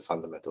privacy is a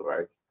fundamental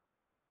right.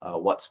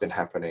 What's been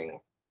happening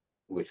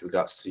with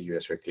regards to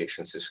US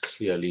regulations is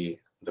clearly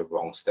the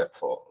wrong step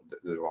for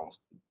the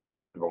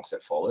wrong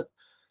step forward.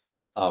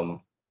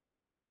 Um,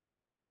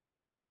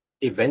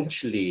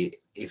 Eventually,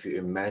 if you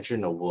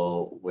imagine a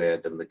world where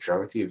the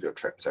majority of your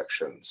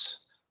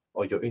transactions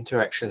or your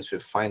interactions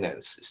with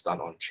finance is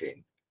done on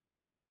chain,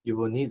 you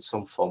will need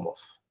some form of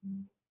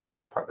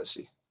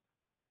privacy.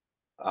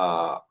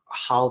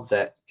 How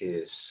that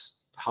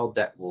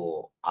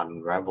will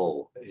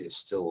unravel is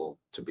still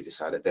to be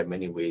decided. There are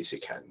many ways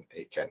it can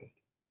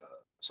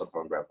sort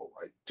of unravel.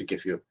 Right? To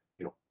give you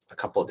a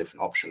couple of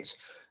different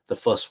options. The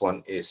first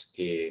one is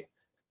a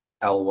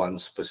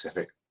L1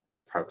 specific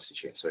privacy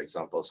chain. So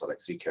examples are like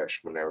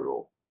Zcash,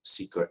 Monero,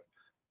 Secret,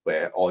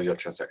 where all your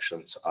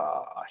transactions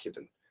are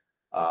hidden.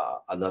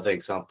 Another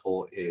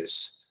example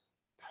is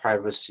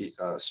privacy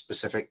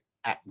specific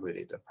app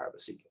related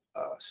privacy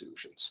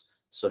solutions.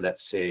 So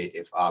let's say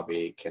if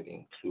Aave can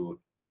include,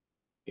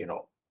 you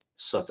know,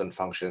 certain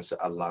functions that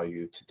allow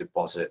you to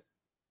deposit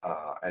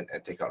and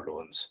take out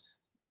loans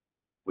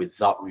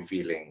without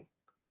revealing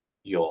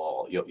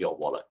your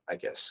wallet, I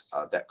guess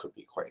that could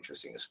be quite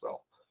interesting as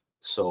well.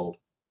 So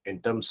in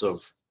terms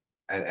of,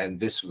 and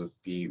this would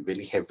be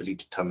really heavily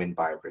determined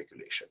by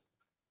regulation,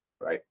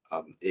 right?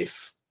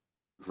 If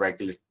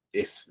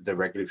the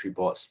regulatory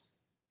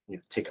boards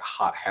take a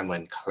hard hammer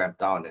and clamp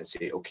down and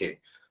say, okay,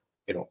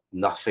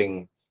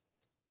 nothing,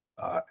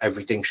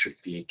 everything should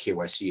be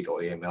KYC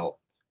or AML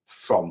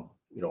from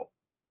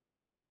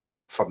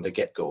from the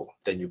get go,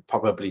 then you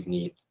probably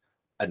need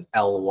an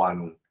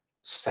L1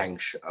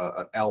 sanction,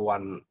 an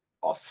L1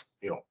 of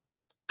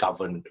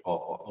governed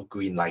or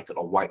green lighted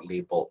or white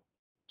labeled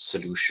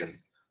solution.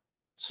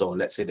 So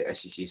let's say the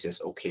SEC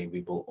says, okay,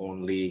 we will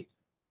only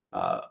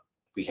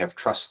we have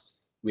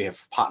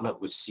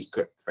partnered with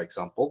Secret, for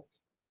example,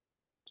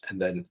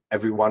 and then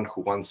everyone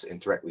who wants to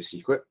interact with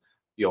Secret,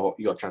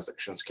 your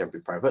transactions can be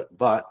private,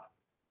 but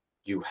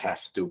you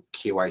have to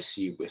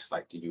KYC with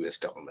like the US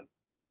government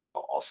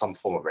or some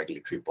form of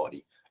regulatory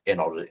body in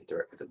order to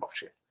interact with the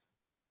blockchain.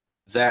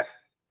 That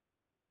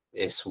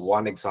is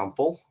one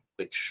example,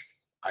 which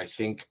I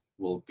think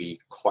will be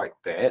quite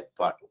bad,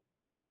 but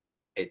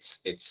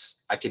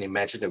it's I can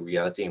imagine a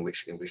reality in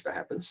which that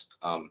happens.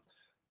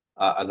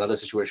 Another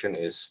situation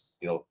is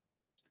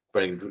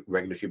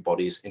regulatory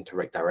bodies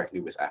interact directly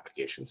with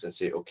applications and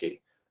say, okay,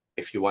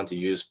 if you want to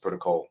use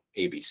protocol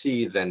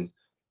ABC, then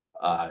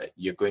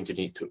you're going to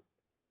need to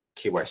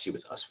KYC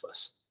with us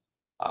first.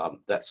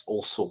 That's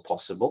also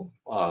possible.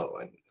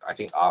 And I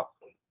think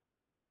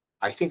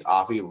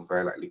Aave will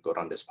very likely go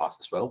down this path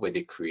as well, where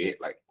they create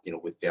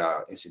with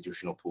their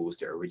institutional pools,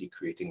 they're already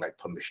creating like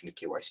permission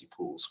to KYC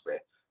pools where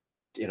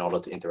in order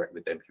to interact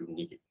with them, you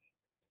need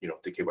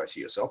to KYC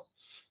yourself.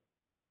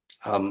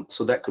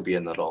 So that could be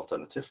another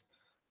alternative.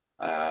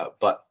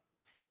 But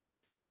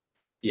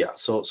yeah,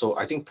 so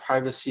I think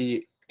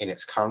privacy in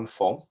its current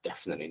form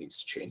definitely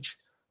needs to change.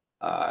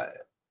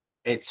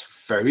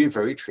 It's very,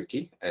 very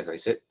tricky, as I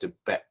said, to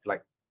bet.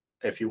 Like,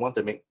 if you want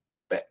to make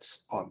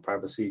bets on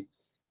privacy,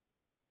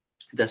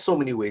 there's so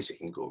many ways it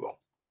can go wrong,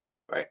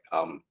 right?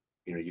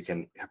 You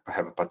can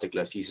have a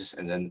particular thesis,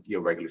 and then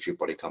your regulatory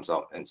body comes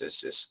out and says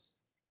this,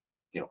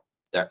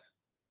 that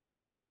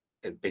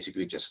it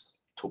basically just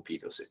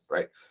torpedoes it,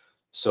 right?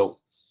 So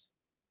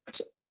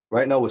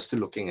right now we're still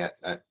looking at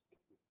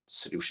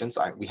solutions.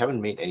 We haven't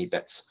made any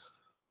bets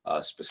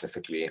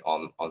specifically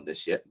on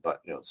this yet,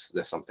 but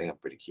that's something I'm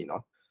pretty keen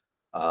on.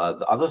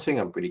 The other thing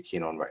I'm pretty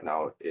keen on right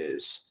now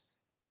is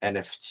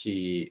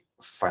NFT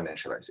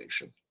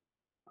financialization.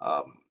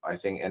 I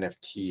think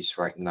NFTs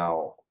right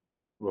now,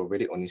 we're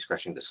really only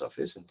scratching the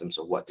surface in terms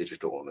of what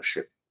digital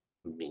ownership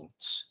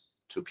means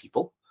to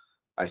people.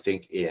 I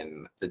think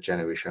in the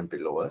generation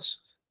below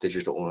us,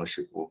 digital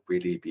ownership will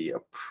really be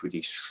a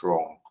pretty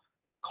strong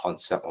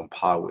concept on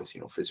par with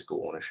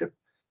physical ownership.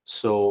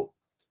 So,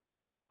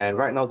 and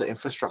right now, the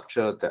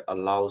infrastructure that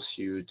allows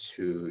you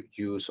to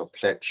use or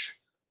pledge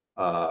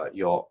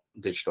your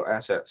digital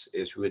assets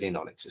is really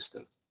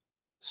non-existent.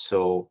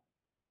 So,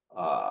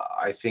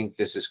 I think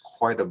this is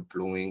quite a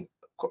blooming.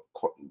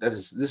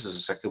 This is a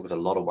sector with a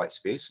lot of white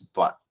space,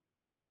 but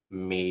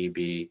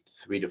maybe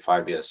 3 to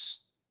 5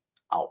 years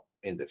out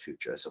in the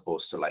future, as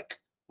opposed to like,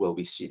 will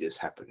we see this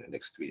happen in the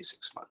next 3 to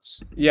 6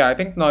 months? Yeah, I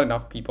think not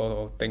enough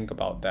people think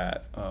about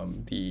that.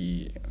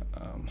 The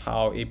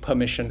how a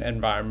permission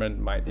environment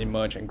might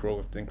emerge and grow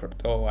within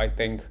crypto. I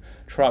think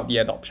throughout the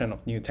adoption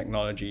of new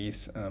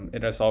technologies,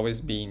 it has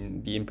always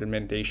been the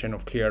implementation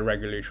of clear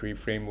regulatory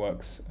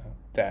frameworks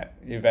that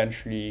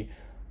eventually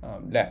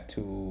led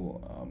to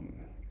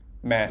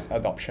mass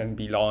adoption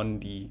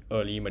beyond the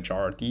early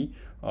majority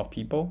of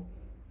people.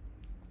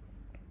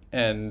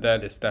 And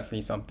that is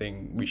definitely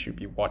something we should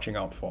be watching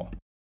out for.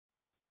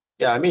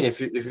 Yeah, I mean, if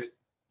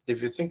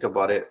you think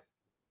about it,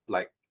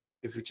 like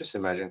if you just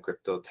imagine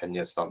crypto 10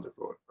 years down the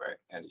road, right?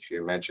 And if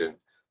you imagine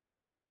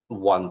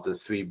 1 to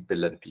 3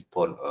 billion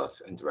people on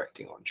Earth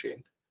interacting on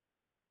chain,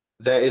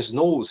 there is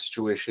no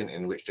situation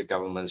in which the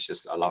governments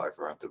just allow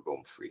everyone to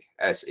roam free,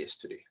 as is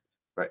today.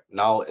 Right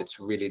now, it's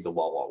really the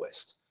Wild Wild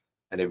West,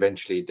 and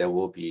eventually there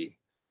will be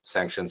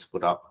sanctions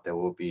put up. There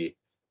will be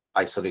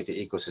isolated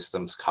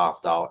ecosystems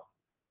carved out,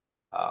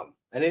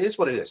 and it is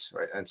what it is,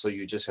 right? And so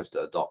you just have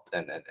to adopt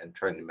and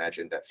try and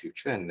imagine that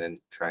future, and then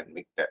try and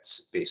make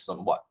bets based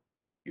on what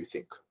you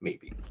think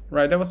maybe.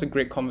 Right, that was a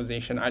great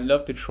conversation. I'd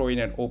love to throw in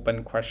an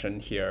open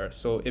question here.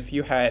 So, if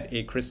you had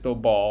a crystal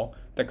ball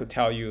that could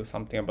tell you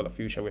something about the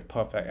future with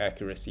perfect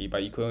accuracy,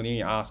 but you could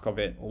only ask of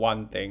it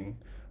one thing,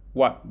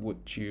 what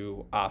would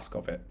you ask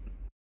of it?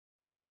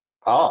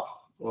 Oh,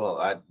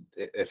 well,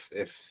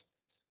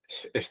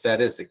 if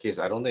that is the case,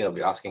 I don't think I'll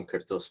be asking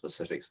crypto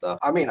specific stuff.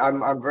 I mean,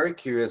 I'm very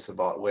curious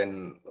about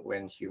when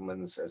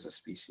humans as a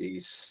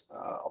species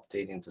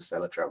obtain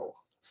interstellar travel.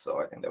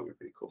 So I think that would be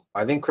pretty cool.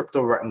 I think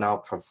crypto right now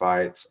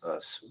provides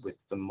us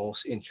with the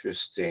most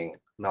interesting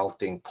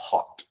melting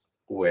pot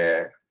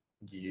where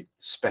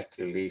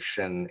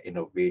speculation,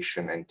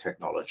 innovation, and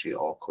technology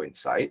all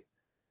coincide.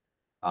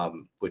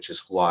 Which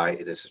is why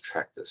it has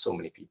attracted so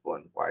many people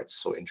and why it's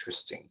so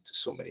interesting to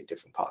so many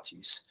different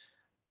parties,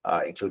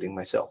 including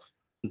myself.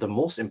 The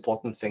most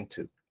important thing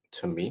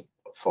to me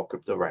for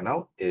crypto right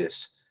now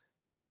is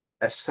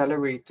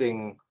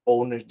accelerating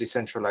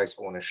decentralized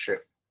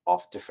ownership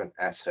of different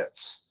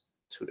assets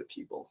to the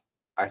people.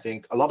 I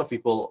think a lot of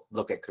people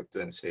look at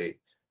crypto and say,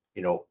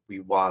 we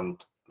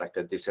want like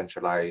a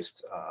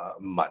decentralized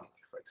money,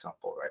 for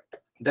example,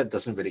 right? That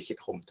doesn't really hit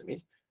home to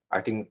me.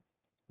 I think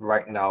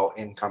right now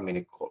income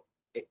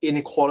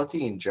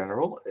inequality in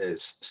general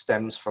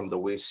stems from the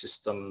way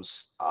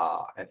systems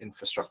and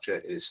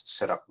infrastructure is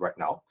set up right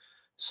now.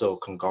 So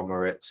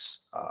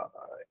conglomerates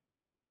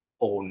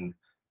own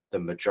the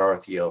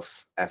majority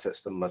of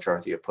assets, the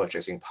majority of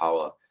purchasing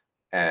power,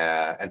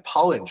 and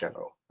power in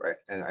general, right?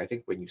 And I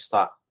think when you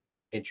start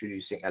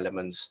introducing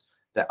elements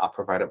that are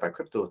provided by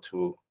crypto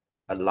to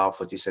allow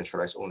for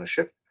decentralized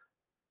ownership,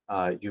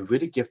 you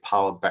really give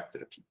power back to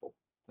the people.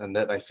 And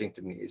that I think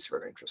to me is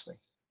very interesting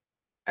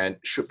and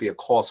should be a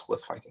cause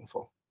worth fighting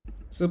for.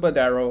 Super,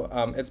 Darryl.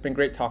 It's been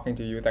great talking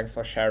to you. Thanks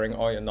for sharing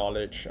all your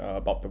knowledge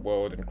about the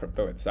world and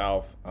crypto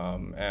itself.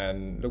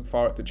 And look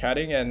forward to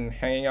chatting and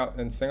hanging out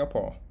in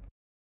Singapore.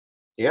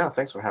 Yeah,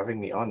 thanks for having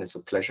me on. It's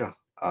a pleasure.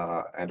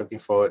 And looking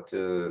forward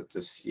to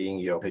seeing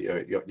your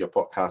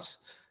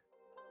podcast.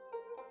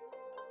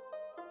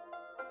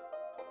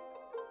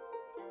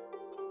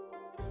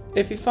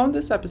 If you found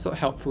this episode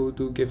helpful,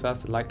 do give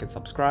us a like and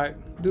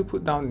subscribe. Do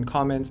put down in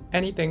comments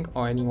anything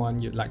or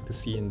anyone you'd like to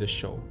see in this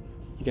show.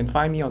 You can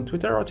find me on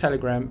Twitter or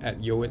Telegram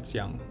at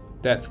YoItsYoung.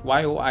 That's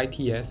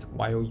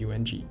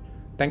YoItsYoung.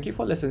 Thank you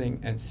for listening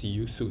and see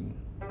you soon.